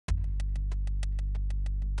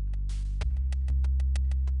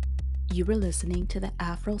You were listening to the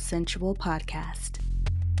Afro Sensual Podcast.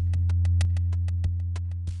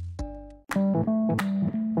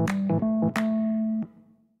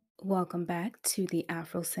 Welcome back to the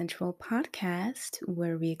Afro Sensual Podcast,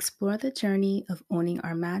 where we explore the journey of owning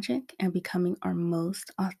our magic and becoming our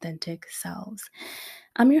most authentic selves.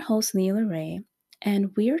 I'm your host, Lea LaRae,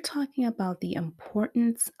 and we are talking about the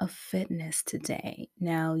importance of fitness today.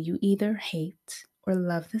 Now, you either hate or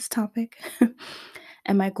love this topic,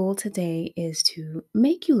 and my goal today is to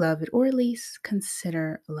make you love it, or at least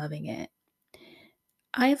consider loving it.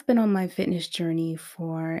 I have been on my fitness journey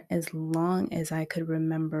for as long as I could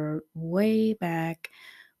remember, way back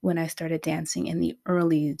when I started dancing in the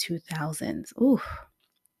early 2000s. Ooh,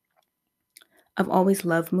 I've always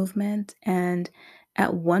loved movement, and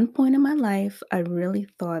at one point in my life, I really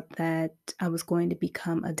thought that I was going to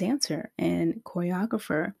become a dancer and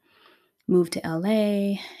choreographer, move to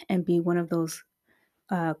LA, and be one of those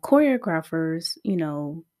choreographers,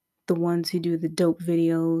 the ones who do the dope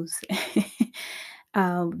videos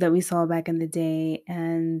that we saw back in the day.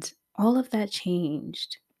 And all of that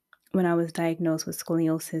changed when I was diagnosed with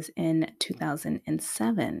scoliosis in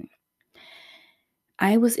 2007.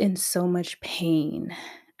 I was in so much pain.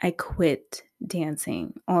 I quit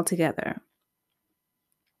dancing altogether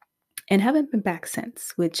and haven't been back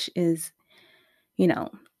since, which is, a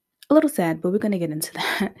little sad, but we're going to get into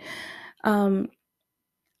that. Um,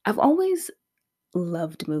 I've always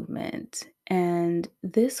loved movement. And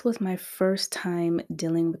this was my first time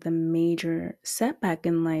dealing with a major setback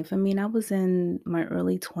in life. I mean, I was in my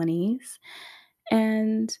early 20s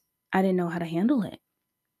and I didn't know how to handle it.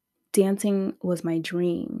 Dancing was my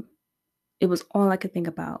dream. It was all I could think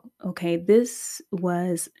about. Okay. This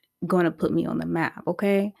was going to put me on the map.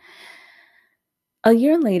 Okay. A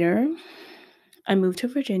year later, I moved to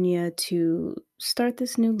Virginia to start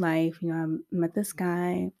this new life. I met this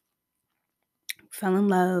guy, fell in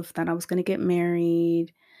love, thought I was going to get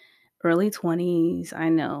married. Early 20s, I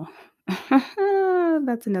know.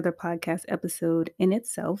 That's another podcast episode in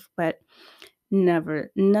itself, but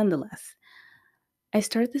nonetheless. I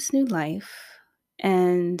start this new life,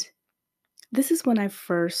 and this is when I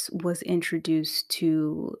first was introduced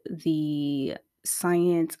to the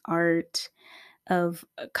science, art of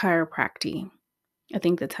chiropractic. I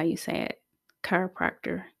think that's how you say it.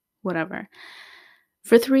 Chiropractor, whatever.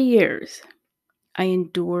 For 3 years, I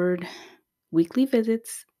endured weekly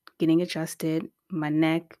visits, getting adjusted, my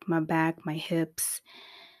neck, my back, my hips.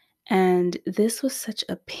 And this was such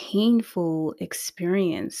a painful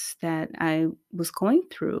experience that I was going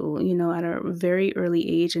through, at a very early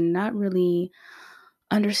age and not really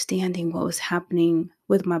understanding what was happening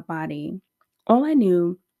with my body. All I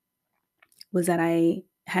knew was that I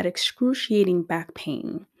had excruciating back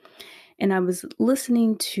pain. And I was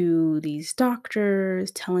listening to these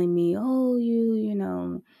doctors telling me, oh,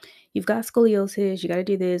 you've got scoliosis, you got to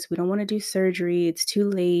do this. We don't want to do surgery. It's too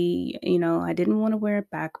late. I didn't want to wear a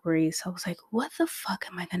back brace. I was like, what the fuck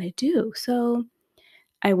am I going to do? So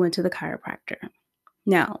I went to the chiropractor.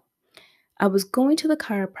 Now, I was going to the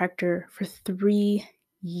chiropractor for 3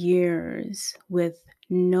 years with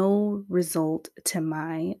no result to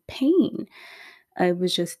my pain. I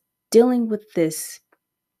was just dealing with this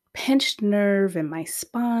pinched nerve in my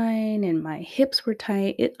spine and my hips were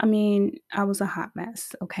tight. I was a hot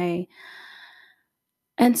mess, okay?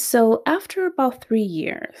 And so after about 3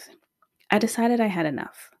 years, I decided I had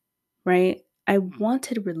enough, right? I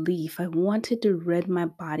wanted relief. I wanted to rid my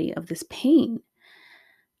body of this pain.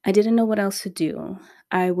 I didn't know what else to do.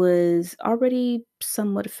 I was already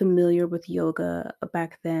somewhat familiar with yoga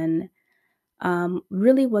back then,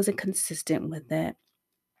 really wasn't consistent with it.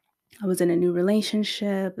 I was in a new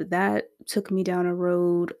relationship that took me down a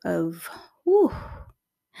road of whew,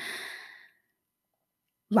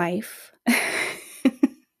 life.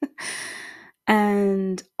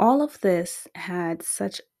 And all of this had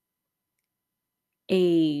such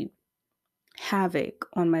a havoc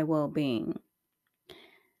on my well being.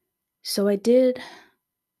 So I did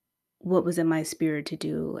what was in my spirit to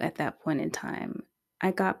do at that point in time.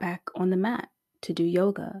 I got back on the mat to do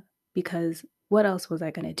yoga because what else was I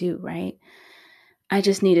going to do, right? I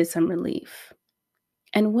just needed some relief.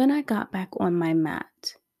 And when I got back on my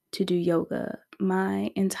mat to do yoga,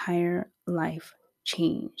 my entire life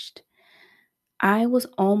changed. I was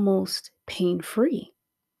almost pain free.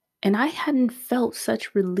 And I hadn't felt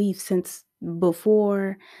such relief since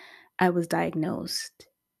before I was diagnosed.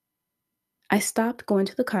 I stopped going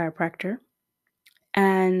to the chiropractor.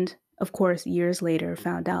 And of course, years later,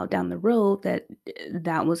 found out down the road that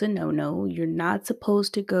that was a no no. You're not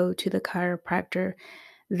supposed to go to the chiropractor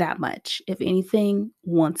that much, if anything,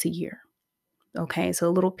 once a year. Okay, so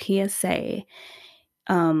a little PSA.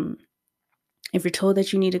 Um, if you're told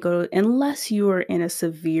that you need to go, unless you are in a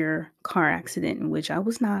severe car accident, in which I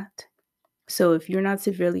was not. So if you're not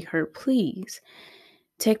severely hurt, please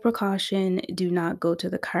take precaution. Do not go to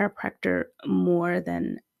the chiropractor more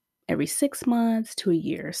than every 6 months to a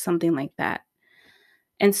year, something like that.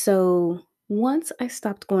 And so once I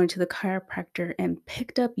stopped going to the chiropractor and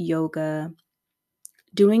picked up yoga,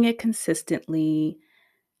 doing it consistently,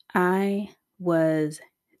 I was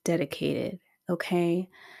dedicated. Okay.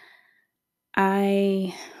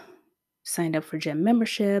 I signed up for gym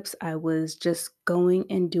memberships. I was just going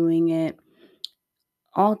and doing it.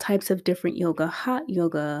 All types of different yoga, hot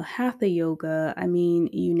yoga, hatha yoga. I mean,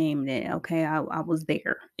 you named it. Okay. I was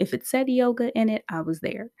there. If it said yoga in it, I was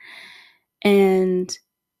there. And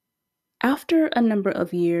after a number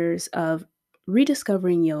of years of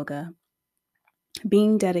rediscovering yoga,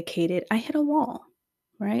 being dedicated, I hit a wall,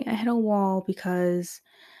 right? I hit a wall because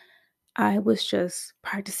I was just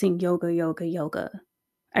practicing yoga, yoga, yoga.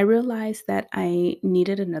 I realized that I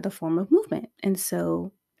needed another form of movement. And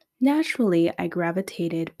so naturally I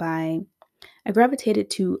gravitated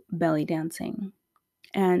to belly dancing.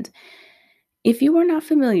 And if you are not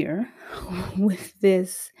familiar with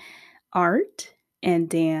this art and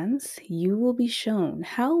dance, you will be shown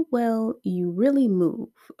how well you really move.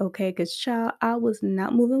 Okay, because child, I was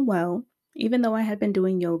not moving well. Even though I had been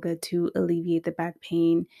doing yoga to alleviate the back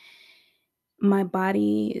pain, my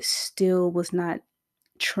body still was not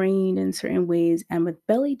trained in certain ways. And with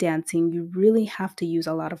belly dancing, you really have to use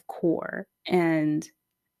a lot of core. And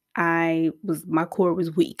my core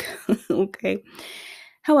was weak. Okay.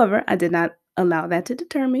 However, I did not allow that to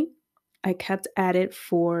deter me. I kept at it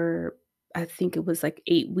for, I think it was like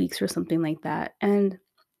 8 weeks or something like that. And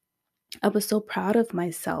I was so proud of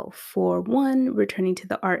myself for one, returning to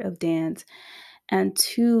the art of dance, and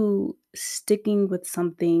two, sticking with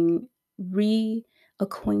something,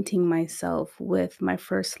 reacquainting myself with my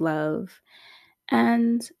first love.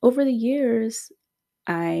 And over the years,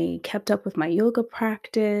 I kept up with my yoga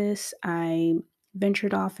practice. I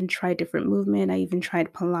ventured off and tried different movement. I even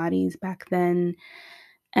tried Pilates back then.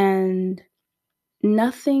 And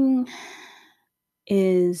nothing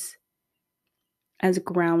is as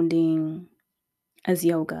grounding as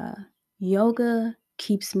yoga. Yoga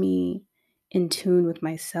keeps me in tune with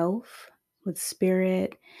myself, with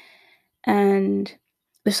spirit, and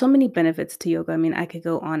there's so many benefits to yoga. I mean, I could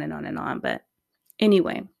go on and on and on, but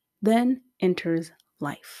anyway, then enters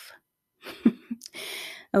life.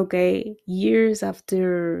 Okay, years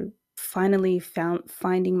after finally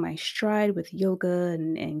finding my stride with yoga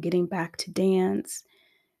and getting back to dance,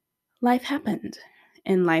 life happened.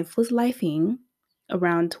 And life was lifing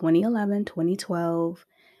around 2011, 2012,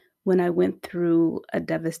 when I went through a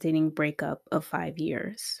devastating breakup of 5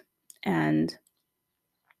 years. And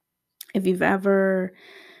if you've ever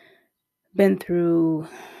been through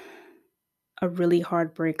a really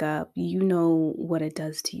hard breakup, you know what it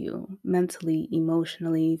does to you mentally,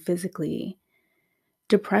 emotionally, physically.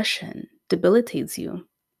 Depression debilitates you.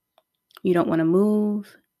 You don't want to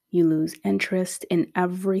move. You lose interest in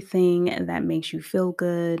everything that makes you feel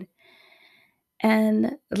good.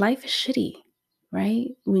 And life is shitty, right?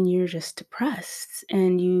 When you're just depressed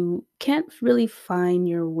and you can't really find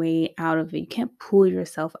your way out of it. You can't pull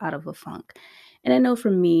yourself out of a funk. And I know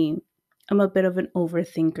for me, I'm a bit of an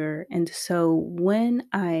overthinker. And so when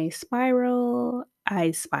I spiral,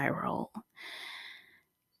 I spiral.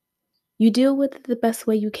 You deal with it the best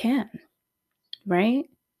way you can, right?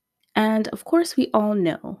 And of course, we all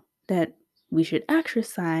know that we should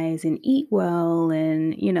exercise and eat well,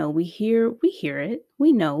 and we hear it.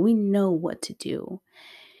 We know what to do.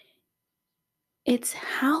 It's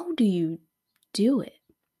how do you do it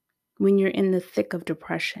when you're in the thick of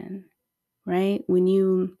depression, right? When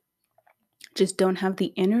you just don't have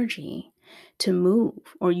the energy to move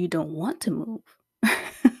or you don't want to move.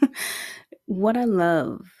 What I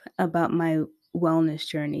love about my wellness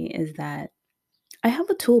journey is that I have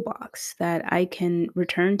a toolbox that I can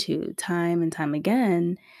return to time and time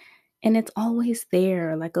again, and it's always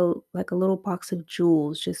there like a little box of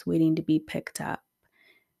jewels just waiting to be picked up,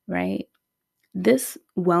 right? This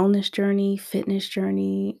wellness journey, fitness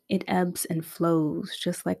journey, it ebbs and flows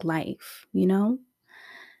just like life, you know?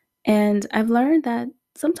 And I've learned that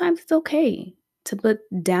sometimes it's okay to put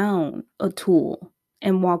down a tool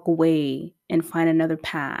and walk away and find another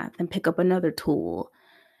path and pick up another tool.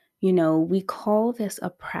 We call this a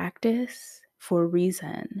practice for a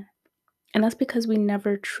reason. And that's because we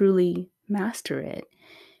never truly master it.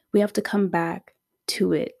 We have to come back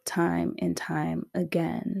to it time and time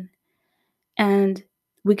again. And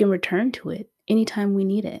we can return to it anytime we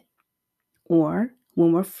need it. or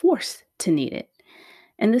when we're forced to need it.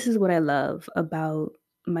 And this is what I love about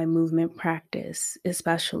my movement practice,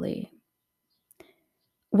 especially.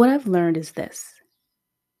 What I've learned is this: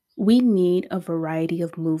 we need a variety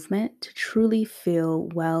of movement to truly feel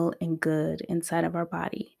well and good inside of our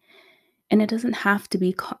body. And it doesn't have to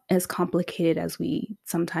be as complicated as we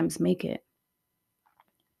sometimes make it.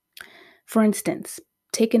 For instance,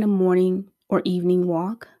 taking a morning or evening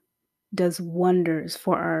walk does wonders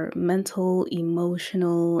for our mental,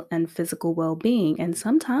 emotional, and physical well being. And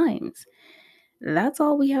sometimes that's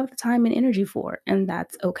all we have the time and energy for, and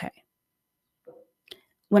that's okay.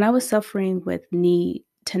 When I was suffering with knee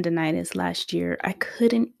tendonitis last year, I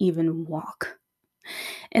couldn't even walk.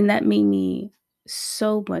 And that made me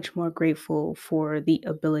so much more grateful for the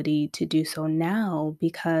ability to do so now,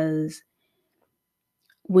 because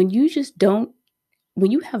when you just don't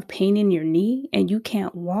when you have pain in your knee and you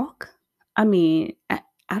can't walk, I mean,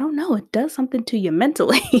 I don't know, it does something to you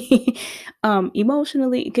mentally,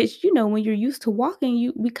 emotionally, because when you're used to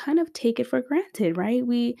walking, we kind of take it for granted, right?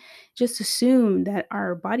 We just assume that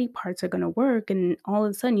our body parts are gonna work, and all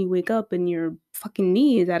of a sudden you wake up and your fucking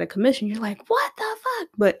knee is out of commission. You're like, "What the fuck?"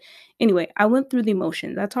 But anyway, I went through the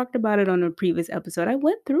emotions. I talked about it on a previous episode. I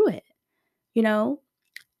went through it, you know?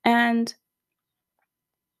 And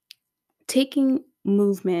taking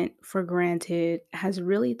movement for granted has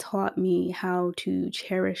really taught me how to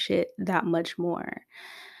cherish it that much more.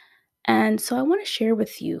 And so I want to share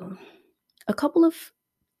with you a couple of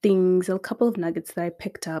things, a couple of nuggets that I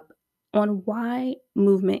picked up on why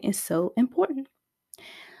movement is so important.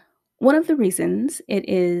 One of the reasons it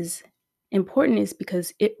is important is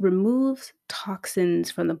because it removes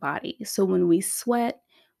toxins from the body. So when we sweat,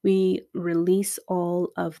 we release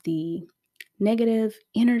all of the negative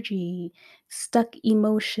energy, stuck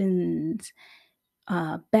emotions,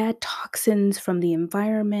 bad toxins from the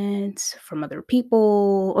environment, from other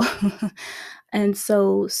people. And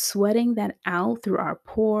so sweating that out through our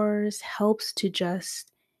pores helps to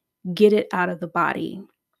just get it out of the body.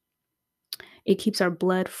 It keeps our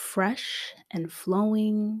blood fresh and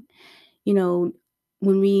flowing. You know,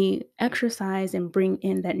 when we exercise and bring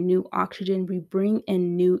in that new oxygen, we bring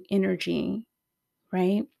in new energy,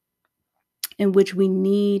 right? In which we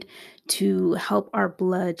need to help our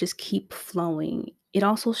blood just keep flowing. It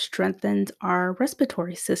also strengthens our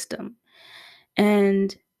respiratory system.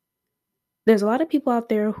 And there's a lot of people out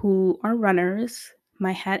there who are runners.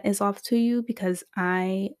 My hat is off to you, because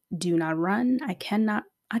I do not run. I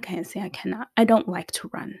can't say I cannot. I don't like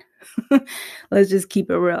to run. Let's just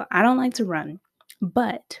keep it real. I don't like to run,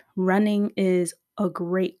 but running is a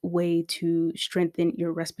great way to strengthen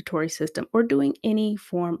your respiratory system, or doing any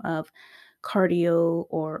form of cardio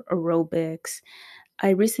or aerobics. I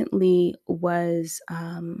recently was,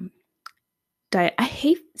 I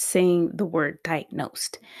hate saying the word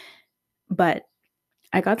diagnosed, but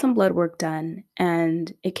I got some blood work done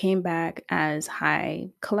and it came back as high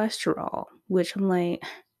cholesterol, which I'm like,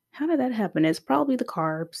 how did that happen? It's probably the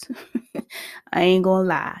carbs. I ain't gonna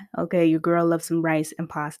lie. Okay, your girl loves some rice and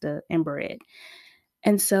pasta and bread.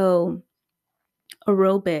 And so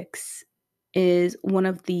aerobics is one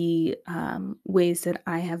of the ways that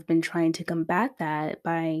I have been trying to combat that,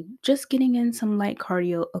 by just getting in some light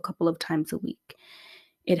cardio a couple of times a week.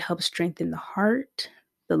 It helps strengthen the heart,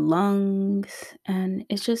 the lungs, and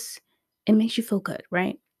it makes you feel good,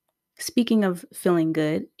 right? Speaking of feeling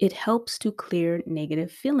good, it helps to clear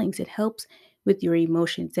negative feelings. It helps with your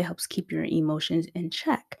emotions. It helps keep your emotions in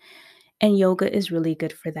check. And yoga is really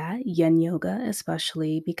good for that. Yin yoga,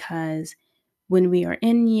 especially, because when we are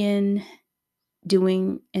in yin,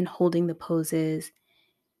 doing and holding the poses,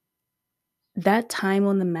 that time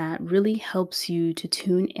on the mat really helps you to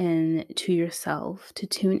tune in to yourself, to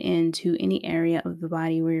tune in to any area of the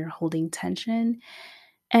body where you're holding tension,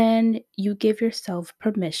 and you give yourself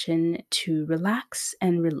permission to relax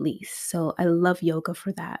and release. So I love yoga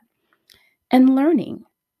for that. And learning,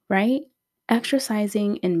 right?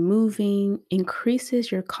 Exercising and moving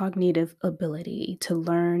increases your cognitive ability to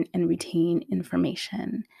learn and retain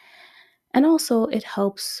information. And also, it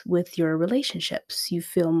helps with your relationships. You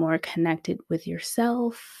feel more connected with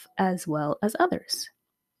yourself as well as others.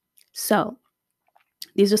 So,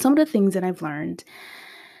 these are some of the things that I've learned.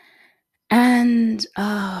 And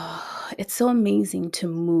it's so amazing to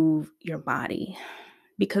move your body,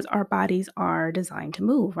 because our bodies are designed to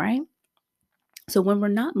move, right? So, when we're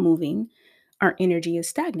not moving, our energy is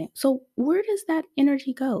stagnant. So, where does that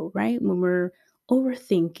energy go, right? When we're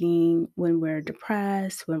overthinking, when we're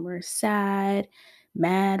depressed, when we're sad,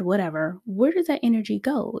 mad, whatever, where does that energy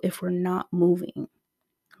go if we're not moving,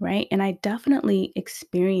 right? And I definitely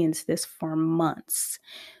experienced this for months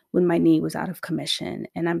when my knee was out of commission.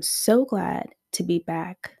 And I'm so glad to be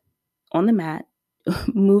back on the mat,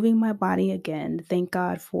 moving my body again. Thank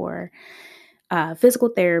God for physical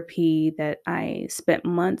therapy that I spent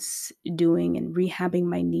months doing and rehabbing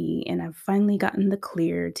my knee. And I've finally gotten the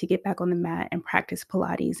clear to get back on the mat and practice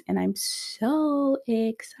Pilates. And I'm so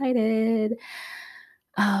excited.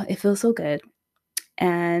 It feels so good.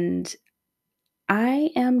 And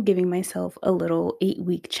I am giving myself a little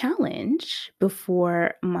 8-week challenge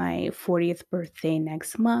before my 40th birthday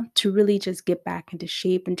next month to really just get back into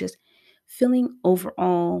shape and just feeling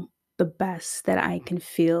overall the best that I can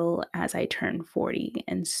feel as I turn 40.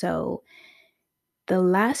 And so the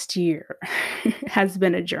last year has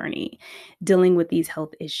been a journey dealing with these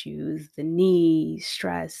health issues, the knee,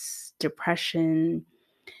 stress, depression,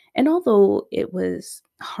 and although it was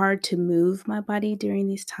hard to move my body during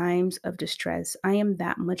these times of distress, I am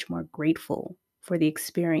that much more grateful for the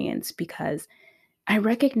experience because I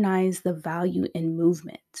recognize the value in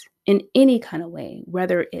movement in any kind of way,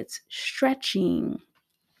 whether it's stretching,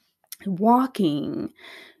 walking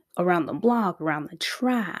around the block, around the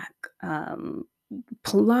track,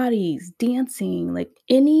 Pilates, dancing, like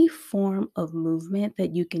any form of movement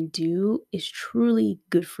that you can do is truly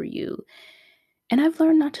good for you. And I've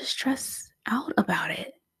learned not to stress out about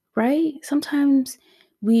it, right? Sometimes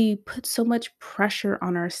we put so much pressure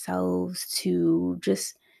on ourselves to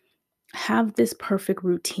just have this perfect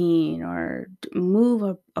routine or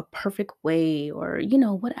move a perfect way or,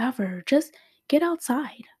 whatever. Just get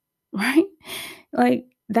outside, right? Like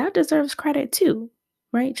that deserves credit too,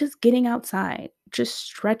 right? Just getting outside, just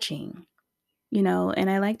stretching, and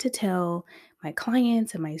I like to tell my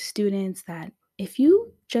clients and my students that if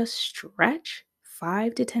you just stretch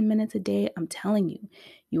 5 to 10 minutes a day, I'm telling you,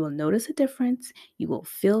 you will notice a difference. You will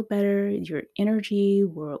feel better. Your energy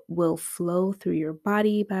will flow through your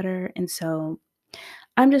body better. And so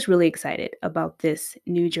I'm just really excited about this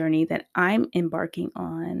new journey that I'm embarking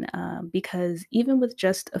on because even with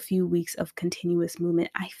just a few weeks of continuous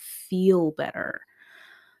movement, I feel better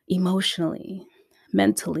emotionally,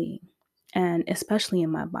 mentally, and especially in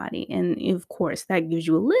my body. And of course, that gives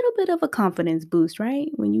you a little bit of a confidence boost, right?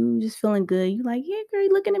 When you just feeling good, you like, yeah, girl,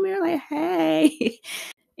 you look in the mirror like, hey.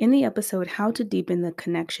 In the episode, How to Deepen the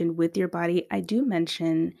Connection with Your Body, I do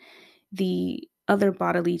mention the other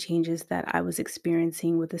bodily changes that I was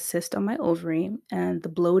experiencing with a cyst on my ovary and the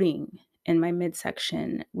bloating in my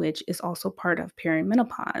midsection, which is also part of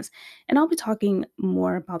perimenopause. And I'll be talking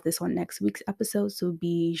more about this on next week's episode, so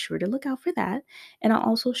be sure to look out for that. And I'll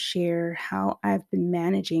also share how I've been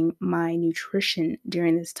managing my nutrition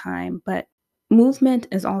during this time. But movement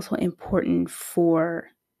is also important for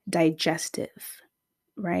digestive,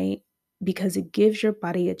 right? Because it gives your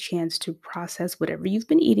body a chance to process whatever you've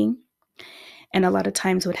been eating. And a lot of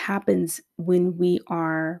times, what happens when we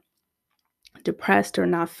are depressed or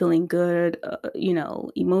not feeling good,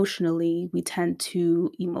 emotionally, we tend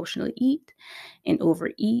to emotionally eat and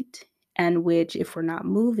overeat. And which, if we're not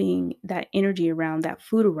moving that energy around, that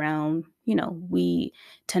food around, we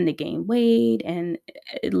tend to gain weight and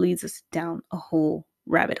it leads us down a whole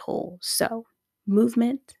rabbit hole. So,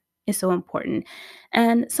 movement is so important.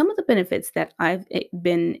 And some of the benefits that I've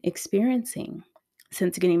been experiencing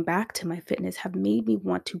since getting back to my fitness have made me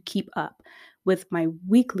want to keep up with my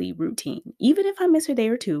weekly routine, even if I miss a day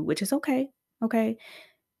or two, which is okay. Okay.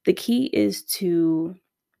 The key is to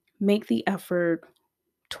make the effort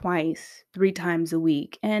twice, 3 times a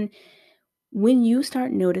week. And when you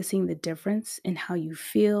start noticing the difference in how you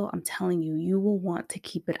feel, I'm telling you, you will want to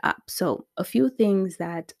keep it up. So, a few things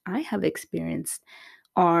that I have experienced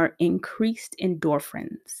are increased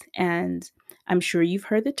endorphins. And I'm sure you've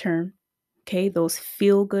heard the term, okay? Those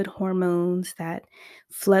feel good hormones that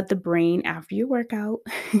flood the brain after your workout.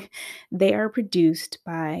 They are produced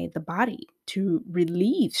by the body to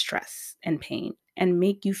relieve stress and pain and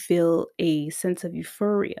make you feel a sense of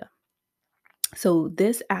euphoria. So,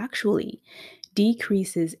 this actually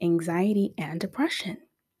decreases anxiety and depression,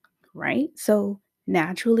 right? So,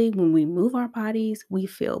 naturally, when we move our bodies, we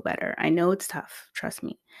feel better. I know it's tough, trust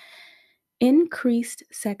me. Increased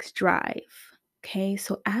sex drive. Okay,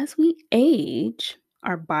 so as we age,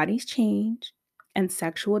 our bodies change and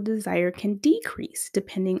sexual desire can decrease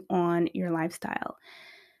depending on your lifestyle.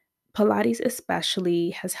 Pilates,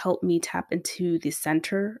 especially, has helped me tap into the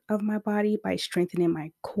center of my body by strengthening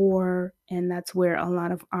my core. And that's where a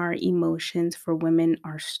lot of our emotions for women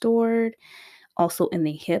are stored. Also, in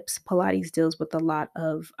the hips, Pilates deals with a lot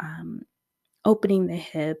of opening the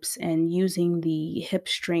hips and using the hip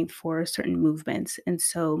strength for certain movements. And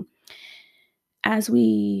so, as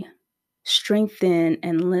we strengthen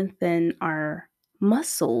and lengthen our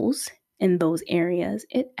muscles in those areas,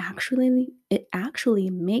 it actually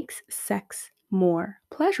makes sex more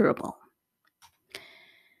pleasurable.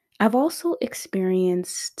 I've also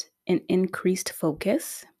experienced an increased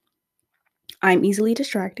focus. I'm easily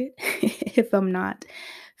distracted if I'm not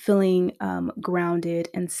feeling grounded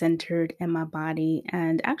and centered in my body.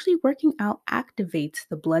 And actually, working out activates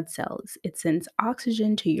the blood cells. It sends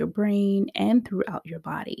oxygen to your brain and throughout your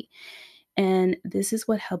body. And this is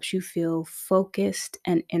what helps you feel focused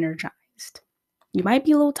and energized. You might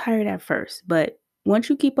be a little tired at first, but once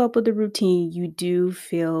you keep up with the routine, you do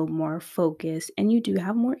feel more focused and you do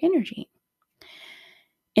have more energy.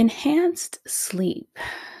 Enhanced sleep.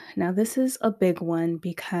 Now, this is a big one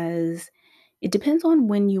because it depends on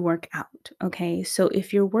when you work out. Okay. So,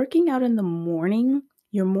 if you're working out in the morning,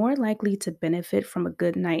 you're more likely to benefit from a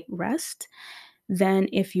good night rest than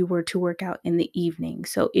if you were to work out in the evening.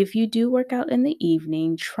 So, if you do work out in the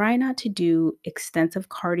evening, try not to do extensive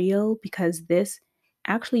cardio because this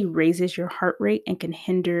actually raises your heart rate and can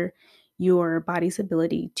hinder your body's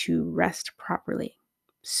ability to rest properly.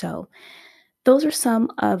 So, those are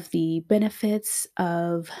some of the benefits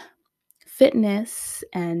of fitness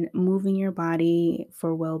and moving your body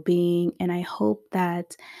for well being. And I hope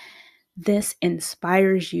that this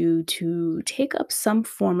inspires you to take up some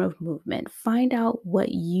form of movement. Find out what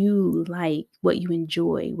you like, what you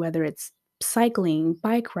enjoy, whether it's cycling,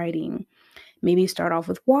 bike riding. Maybe start off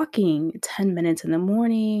with walking 10 minutes in the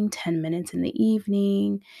morning, 10 minutes in the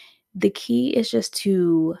evening. The key is just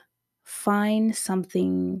to find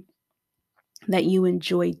something that you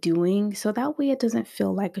enjoy doing so that way it doesn't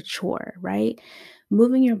feel like a chore, right?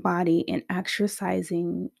 Moving your body and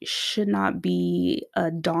exercising should not be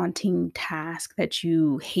a daunting task that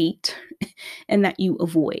you hate and that you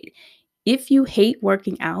avoid. If you hate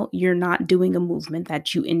working out, you're not doing a movement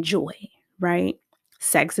that you enjoy, right?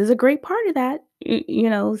 Sex is a great part of that.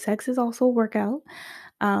 Sex is also a workout.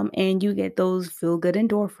 And you get those feel good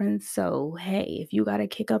endorphins. So, hey, if you got to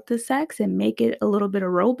kick up the sex and make it a little bit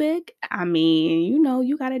aerobic, I mean,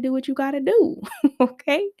 you got to do what you got to do.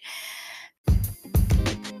 Okay.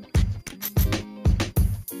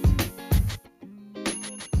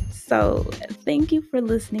 So, thank you for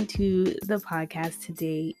listening to the podcast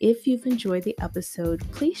today. If you've enjoyed the episode,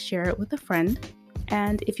 please share it with a friend.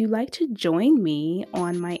 And if you'd like to join me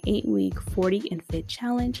on my 8-week 40 and Fit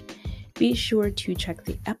challenge, be sure to check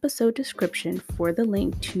the episode description for the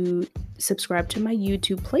link to subscribe to my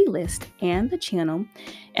YouTube playlist and the channel.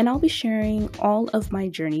 And I'll be sharing all of my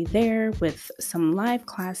journey there with some live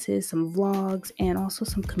classes, some vlogs, and also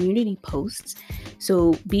some community posts.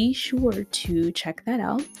 So be sure to check that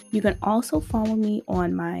out. You can also follow me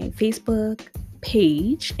on my Facebook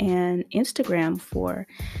page and Instagram for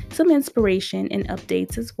some inspiration and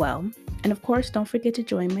updates as well. And of course, don't forget to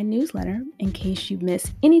join my newsletter in case you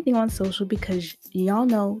miss anything on social because y'all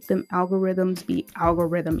know them algorithms be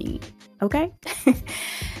algorithmy. Okay?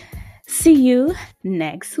 See you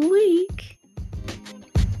next week.